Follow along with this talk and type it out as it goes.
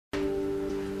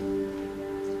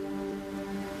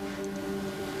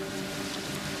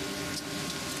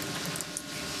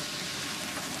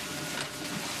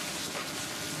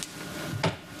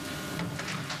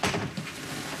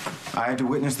I had to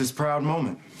witness this proud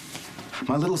moment.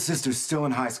 My little sister's still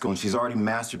in high school and she's already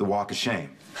mastered the walk of shame.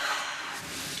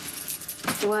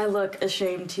 Do I look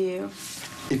ashamed to you?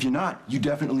 If you're not, you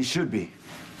definitely should be.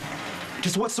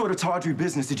 Just what sort of tawdry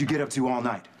business did you get up to all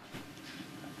night?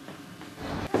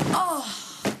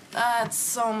 Oh, that's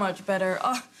so much better.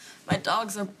 Oh, my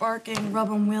dogs are barking. Rub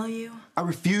 'em, will you? I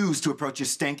refuse to approach your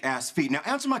stank-ass feet. Now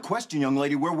answer my question, young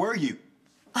lady. Where were you?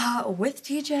 With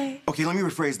TJ. Okay, let me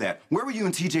rephrase that. Where were you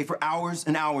and TJ for hours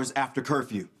and hours after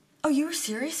curfew? Oh, you were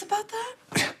serious about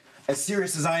that? As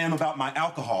serious as I am about my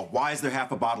alcohol, why is there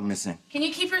half a bottle missing? Can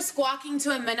you keep your squawking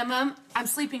to a minimum? I'm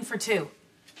sleeping for 2.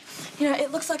 You know,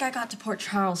 it looks like I got to Port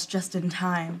Charles just in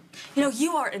time. You know,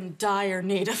 you are in dire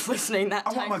need of listening that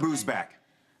time. I want my booze back.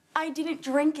 I didn't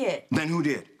drink it. Then who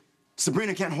did?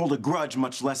 Sabrina can't hold a grudge,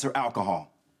 much less her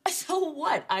alcohol. So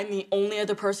what? I'm the only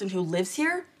other person who lives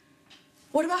here?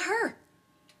 What about her?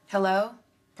 Hello?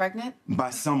 Pregnant?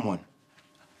 By someone.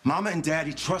 Mama and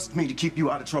Daddy trust me to keep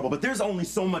you out of trouble, but there's only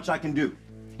so much I can do.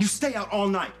 You stay out all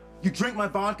night. You drink my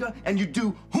vodka, and you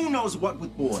do who knows what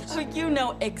with boys. Oh, you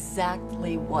know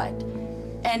exactly what.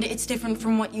 And it's different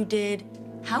from what you did.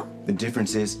 How? The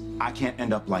difference is, I can't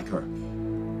end up like her.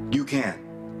 You can.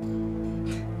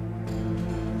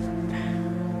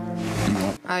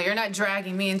 Oh, you're not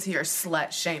dragging me into your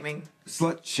slut shaming.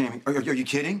 Slut shaming? Are you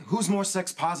kidding? Who's more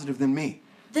sex positive than me?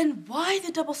 Then why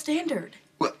the double standard?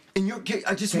 Well, in your case,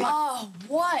 I just want... Oh,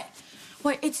 what?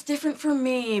 What, it's different for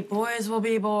me. Boys will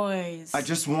be boys. I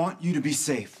just want you to be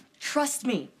safe. Trust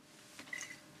me.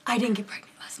 I didn't get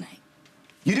pregnant last night.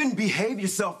 You didn't behave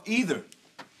yourself either.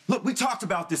 Look, we talked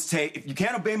about this, Tay. If you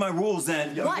can't obey my rules,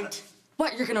 then... What?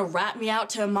 What, you're gonna rat me out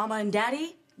to Mama and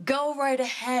Daddy? Go right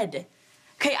ahead.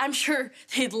 Okay, I'm sure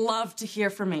they'd love to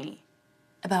hear from me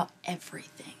about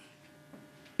everything.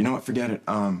 You know what? Forget it.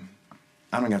 I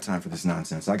don't got time for this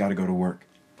nonsense. I gotta go to work.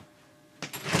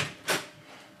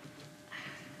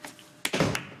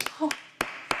 Oh,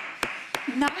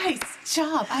 nice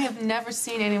job. I have never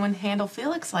seen anyone handle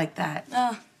Felix like that.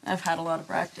 I've had a lot of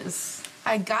practice.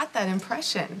 I got that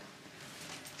impression.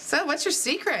 So, what's your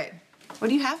secret? What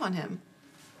do you have on him?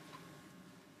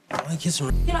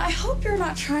 You know, I hope you're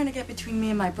not trying to get between me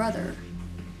and my brother.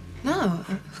 No,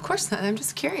 of course not. I'm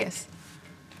just curious.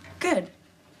 Good.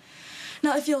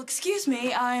 Now, if you'll excuse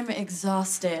me, I'm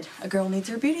exhausted. A girl needs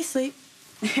her beauty sleep.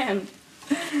 And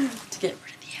to get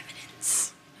rid of the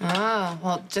evidence. Oh,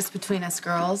 well, just between us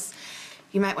girls,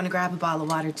 you might want to grab a bottle of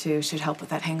water, too. Should help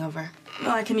with that hangover.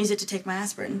 Well, I can use it to take my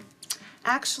aspirin.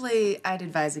 Actually, I'd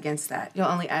advise against that. You'll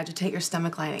only agitate your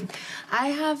stomach lining. I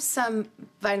have some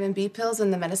vitamin B pills in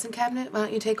the medicine cabinet. Why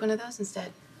don't you take one of those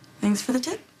instead? Thanks for the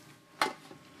tip.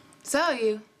 So,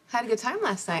 you had a good time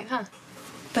last night, huh?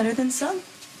 Better than some.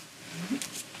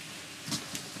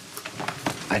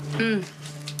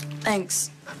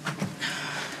 Thanks.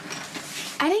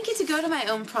 I didn't get to go to my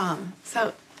own prom.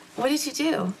 So, what did you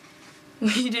do?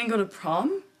 You didn't go to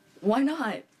prom? Why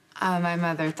not? My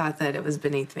mother thought that it was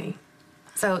beneath me.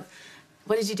 So,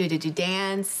 what did you do? Did you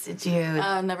dance? Did you...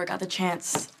 Never got the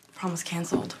chance. Prom was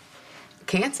canceled.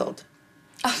 Canceled?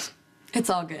 Oh, it's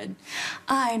all good.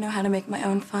 I know how to make my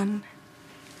own fun.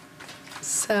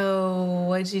 So,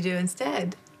 what did you do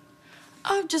instead?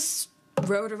 I just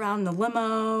rode around the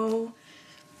limo,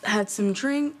 had some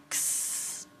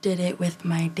drinks, did it with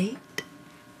my date.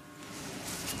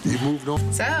 You moved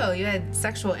on? So, you had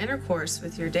sexual intercourse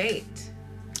with your date.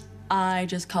 I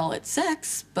just call it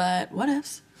sex, but what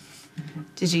ifs?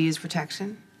 Did you use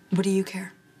protection? What do you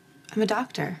care? I'm a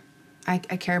doctor. I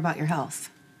care about your health,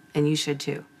 and you should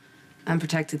too.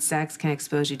 Unprotected sex can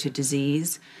expose you to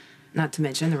disease, not to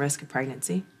mention the risk of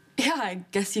pregnancy. Yeah, I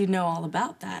guess you know all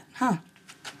about that, huh?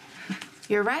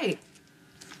 You're right.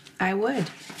 I would.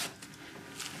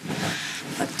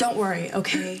 But don't worry,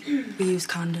 okay? We use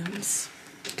condoms.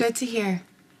 Good to hear.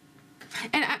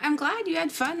 And I'm glad you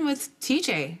had fun with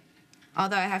TJ.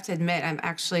 Although I have to admit, I'm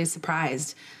actually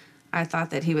surprised. I thought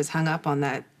that he was hung up on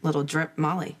that little drip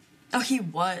Molly. Oh, he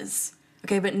was.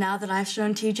 Okay, but now that I've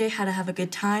shown TJ how to have a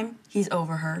good time, he's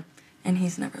over her, and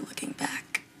he's never looking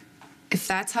back. If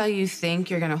that's how you think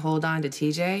you're gonna hold on to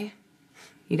TJ,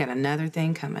 you got another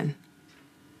thing coming.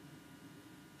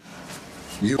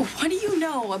 What do you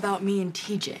know about me and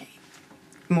TJ?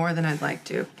 More than I'd like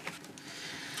to.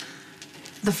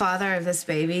 The father of this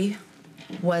baby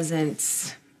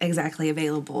wasn't exactly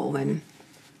available when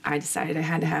I decided I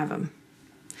had to have him.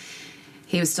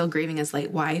 He was still grieving his late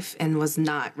wife and was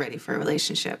not ready for a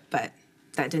relationship, but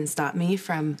that didn't stop me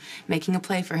from making a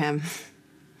play for him.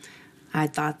 I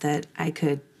thought that I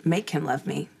could make him love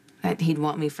me, that he'd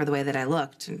want me for the way that I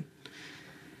looked, and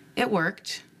it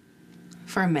worked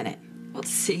for a minute. Well,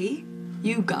 see?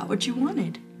 You got what you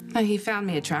wanted. He found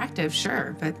me attractive,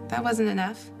 sure, but that wasn't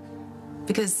enough.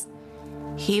 Because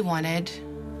he wanted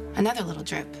another little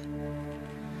drip.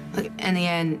 Look, in the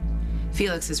end,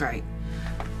 Felix is right.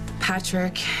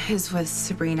 Patrick is with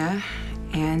Sabrina,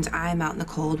 and I'm out in the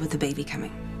cold with the baby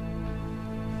coming.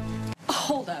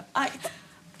 Hold up.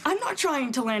 I'm not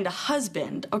trying to land a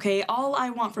husband, okay? All I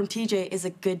want from TJ is a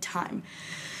good time.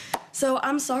 So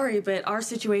I'm sorry, but our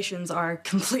situations are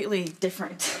completely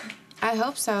different. I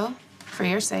hope so, for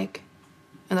your sake.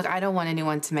 And look, I don't want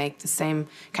anyone to make the same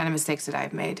kind of mistakes that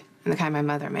I've made, and the kind my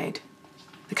mother made.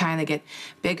 The kind that get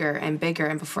bigger, and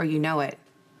before you know it,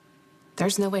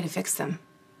 there's no way to fix them.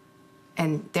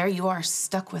 And there you are,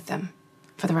 stuck with them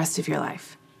for the rest of your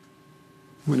life.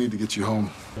 We need to get you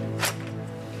home.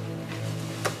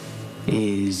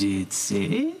 Is it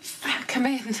safe? Come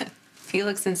in.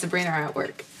 Felix and Sabrina are at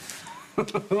work.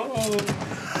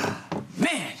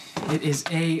 Man, it is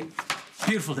a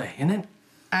beautiful day, isn't it?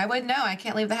 I wouldn't know. I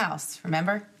can't leave the house,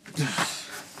 remember?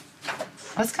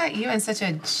 What's got you in such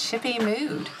a chippy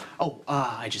mood? Oh,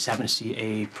 I just happened to see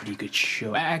a pretty good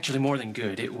show. Actually, more than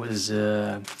good. It was,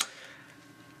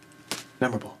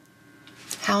 memorable.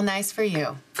 How nice for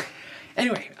you.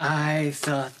 Anyway, I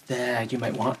thought that you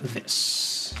might want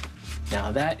this.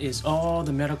 Now, that is all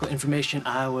the medical information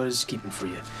I was keeping for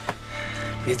you.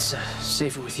 It's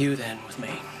safer with you than with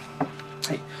me.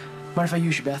 Hey, mind if I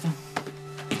use your bathroom?